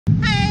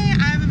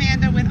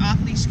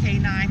Off-Leash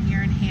Canine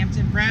here in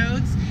Hampton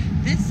Roads.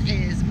 This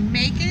is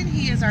Macon.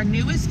 He is our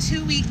newest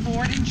 2-week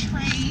board and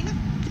train.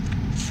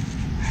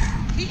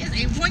 He is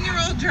a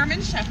 1-year-old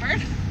German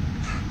Shepherd.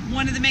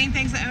 One of the main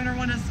things the owner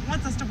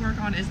wants us to work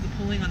on is the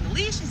pulling on the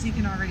leash, as you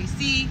can already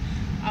see.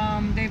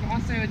 They've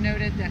also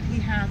noted that he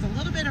has a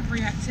little bit of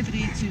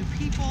reactivity to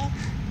people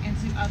and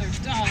to other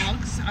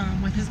dogs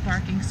with his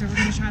barking, so we're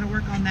going to try to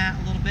work on that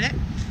a little bit.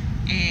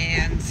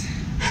 And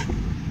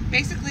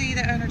basically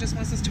the owner just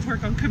wants us to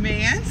work on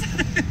commands.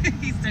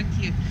 He's so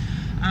cute.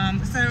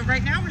 So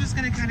right now we're just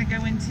going to kind of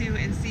go into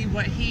and see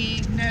what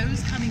he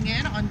knows coming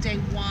in on day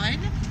 1.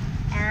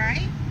 All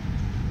right,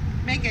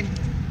 Macon,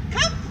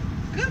 come.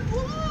 Good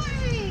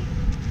boy.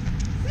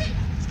 Sit.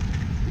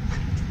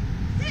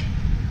 Sit.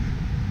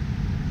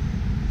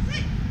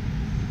 Sit.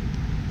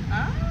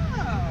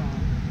 Oh,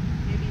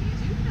 maybe you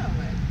do know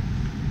it.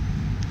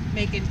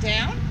 Macon,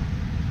 down.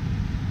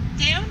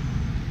 Down.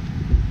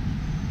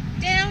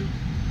 Down.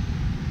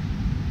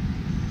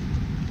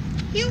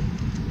 Heel.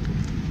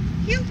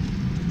 Heel.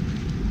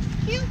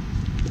 Heel.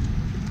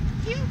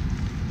 Heel.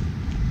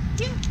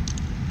 Heel.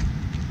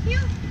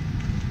 Heel.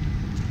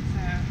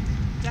 So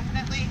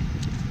definitely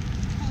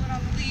pull it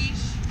on the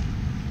leash.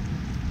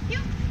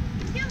 Heel.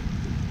 Heel.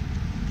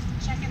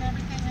 Checking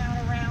everything out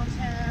around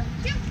him.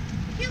 Heel.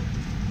 Heel.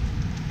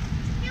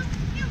 Heel.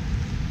 Heel.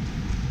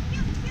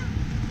 Heel. Heel.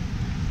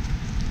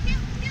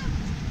 Heel. Heel.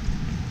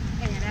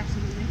 And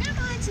absolutely no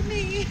mind to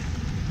me.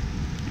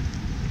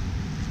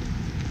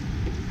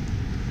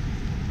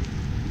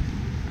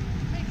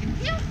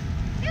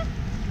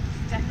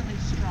 Definitely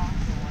strong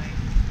boy.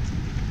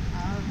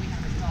 Oh, we have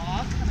a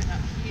dog coming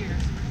up here,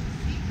 so we're going to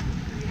see how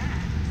he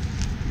reacts.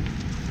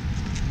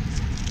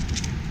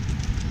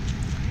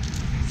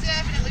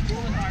 Definitely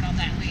pulling hard on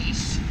that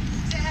leash.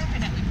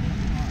 Definitely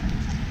pulling hard.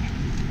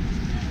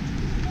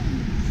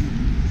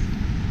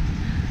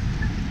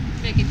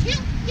 Make it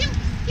heel, heel,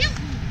 heel.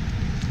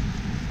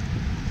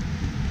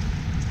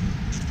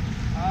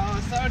 Oh,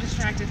 so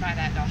distracted by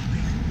that dog.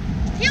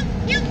 Heel,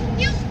 heel,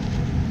 heel.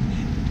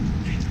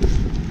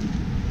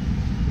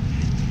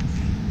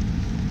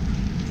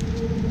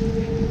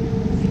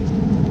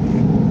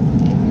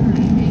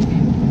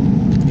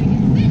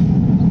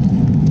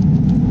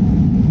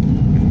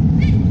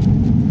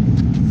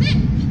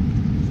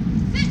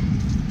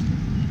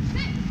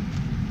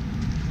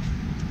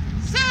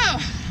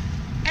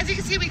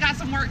 We got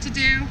some work to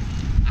do.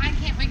 I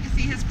can't wait to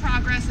see his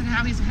progress and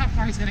how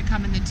far he's going to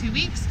come in the 2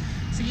 weeks.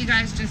 So you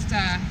guys just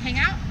hang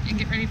out and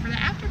get ready for the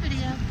after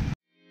video.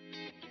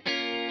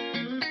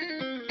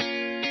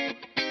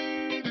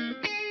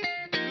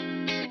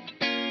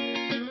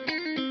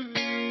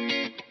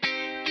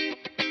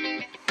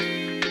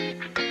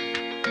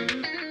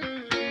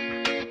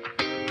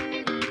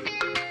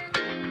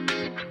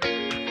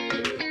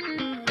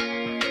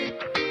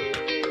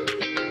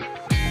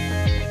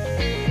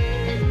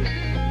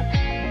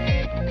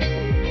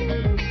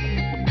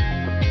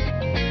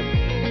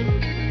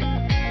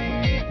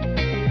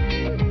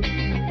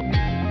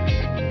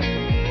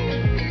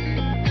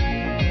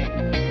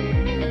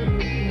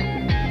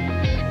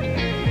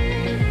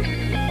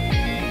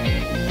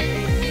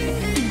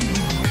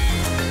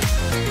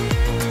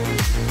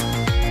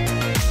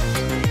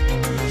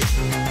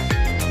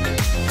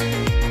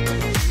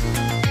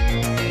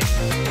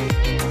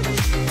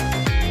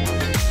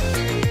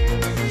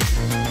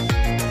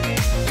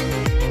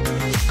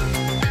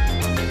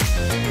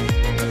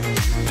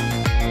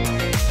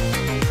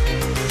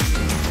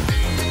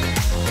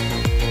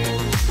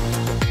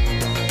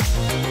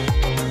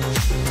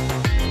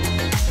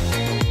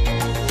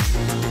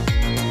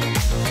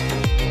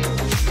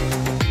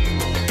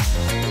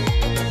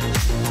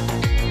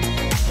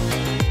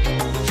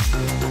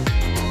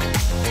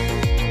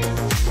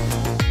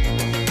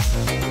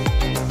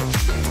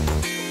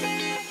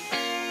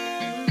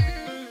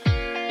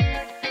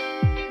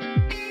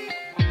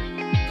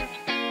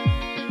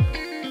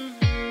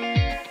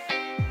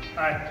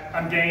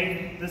 I'm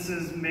Dane. This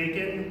is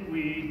Macon.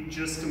 We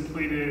just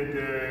completed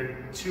the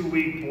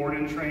 2-week board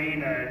and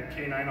train at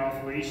Canine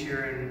Off-Leash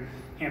here in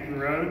Hampton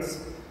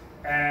Roads.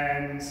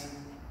 And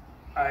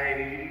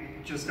I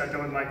just got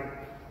done with my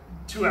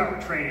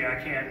 2-hour training.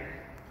 I can't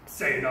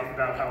say enough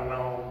about how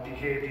well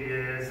behaved he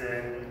is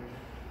and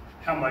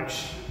how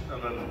much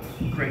of a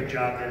great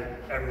job that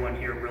everyone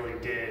here really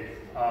did.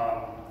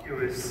 It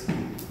was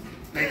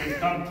Macon,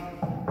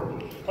 come,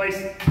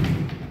 place.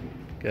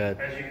 Good.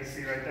 As you can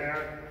see right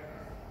there.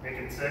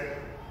 Macon, sit.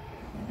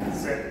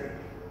 Sit.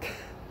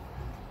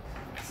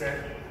 Sit.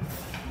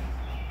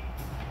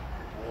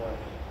 Boy.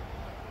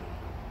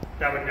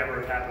 That would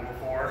never have happened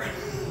before.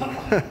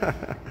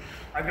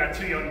 I've got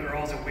 2 young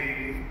girls and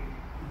we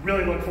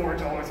really look forward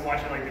to always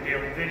watching like the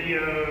daily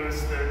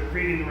videos,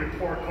 reading the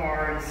report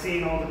cards,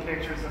 seeing all the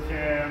pictures of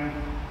him.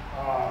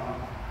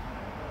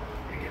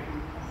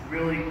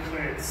 Really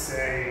couldn't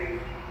say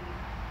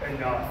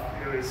enough.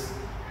 It was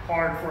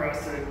hard for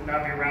us to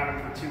not be around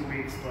him for 2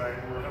 weeks, but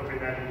we're hoping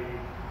that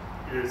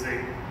he is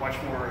a much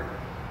more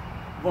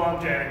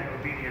loved and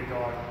obedient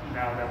dog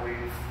now that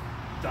we've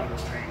done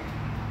this training.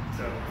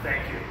 So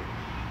thank you.